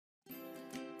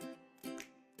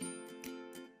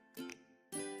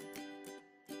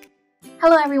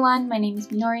Hello everyone, my name is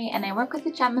Minori and I work with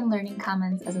the Chapman Learning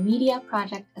Commons as a media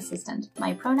project assistant.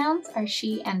 My pronouns are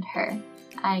she and her.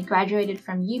 I graduated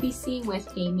from UBC with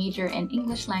a major in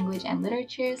English language and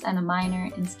literatures and a minor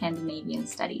in Scandinavian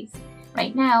studies.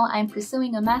 Right now, I'm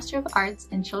pursuing a Master of Arts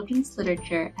in Children's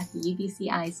Literature at the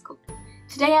UBC School.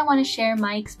 Today I want to share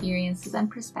my experiences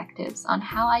and perspectives on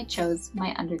how I chose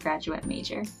my undergraduate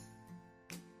major.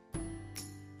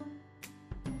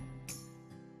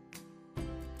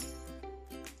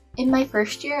 In my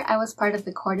first year, I was part of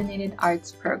the Coordinated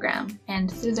Arts program,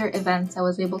 and through their events I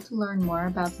was able to learn more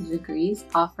about the degrees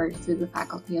offered through the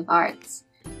Faculty of Arts.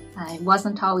 I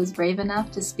wasn't always brave enough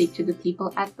to speak to the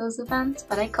people at those events,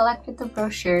 but I collected the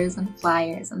brochures and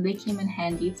flyers and they came in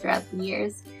handy throughout the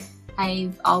years.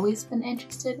 I've always been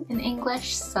interested in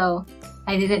English, so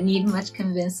I didn't need much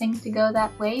convincing to go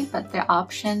that way, but the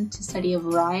option to study a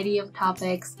variety of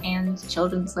topics and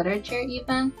children's literature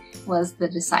even was the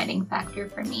deciding factor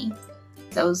for me.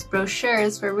 Those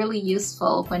brochures were really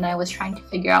useful when I was trying to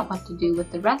figure out what to do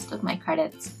with the rest of my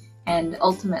credits, and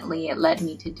ultimately it led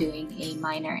me to doing a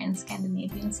minor in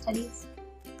Scandinavian studies.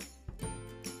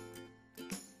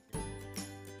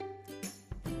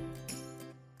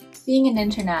 Being an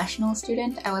international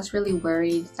student, I was really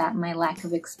worried that my lack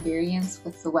of experience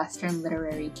with the Western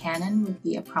literary canon would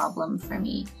be a problem for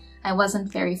me. I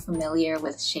wasn't very familiar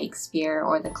with Shakespeare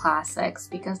or the classics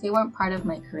because they weren't part of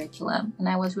my curriculum, and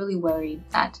I was really worried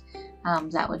that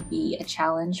that would be a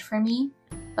challenge for me.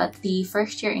 But the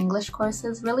first year English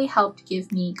courses really helped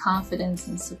give me confidence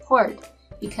and support,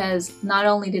 because not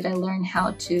only did I learn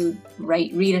how to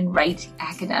read and write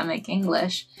academic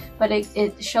English, but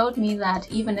it showed me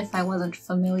that even if I wasn't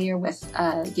familiar with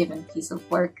a given piece of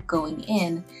work going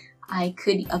in, I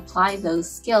could apply those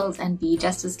skills and be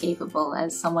just as capable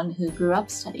as someone who grew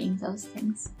up studying those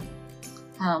things.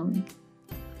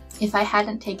 If I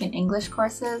hadn't taken English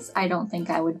courses, I don't think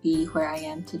I would be where I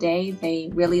am today. They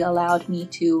really allowed me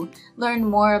to learn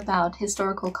more about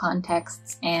historical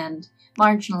contexts and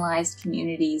marginalized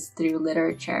communities through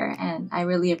literature, and I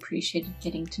really appreciated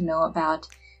getting to know about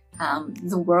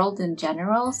the world in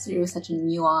general through such a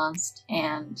nuanced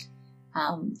and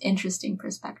interesting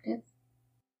perspective.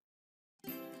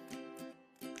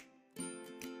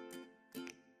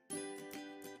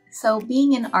 So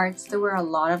being in arts, there were a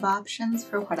lot of options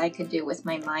for what I could do with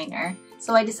my minor,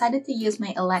 so I decided to use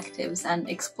my electives and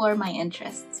explore my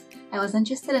interests. I was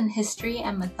interested in history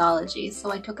and mythology,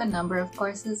 so I took a number of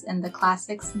courses in the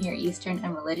Classics, Near Eastern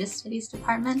and Religious Studies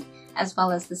department, as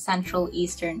well as the Central,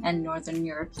 Eastern, and Northern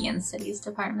European Studies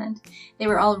department. They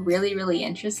were all really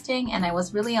interesting, and I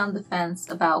was really on the fence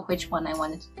about which one I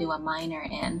wanted to do a minor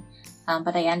in,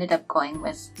 but I ended up going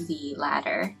with the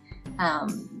latter.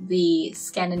 The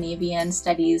Scandinavian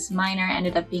Studies minor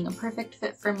ended up being a perfect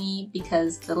fit for me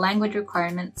because the language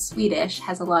requirement, Swedish,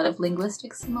 has a lot of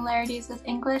linguistic similarities with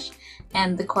English,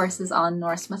 and the courses on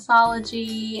Norse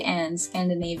mythology and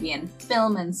Scandinavian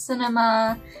film and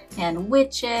cinema and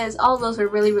witches, all those were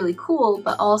really cool,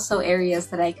 but also areas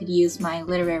that I could use my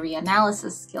literary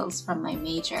analysis skills from my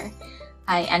major.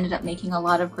 I ended up making a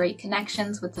lot of great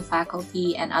connections with the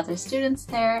faculty and other students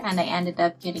there, and I ended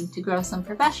up getting to grow some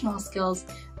professional skills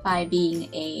by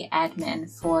being an admin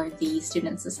for the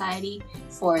student society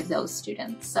for those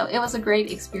students. So it was a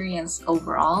great experience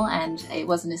overall, and it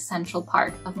was an essential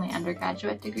part of my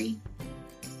undergraduate degree.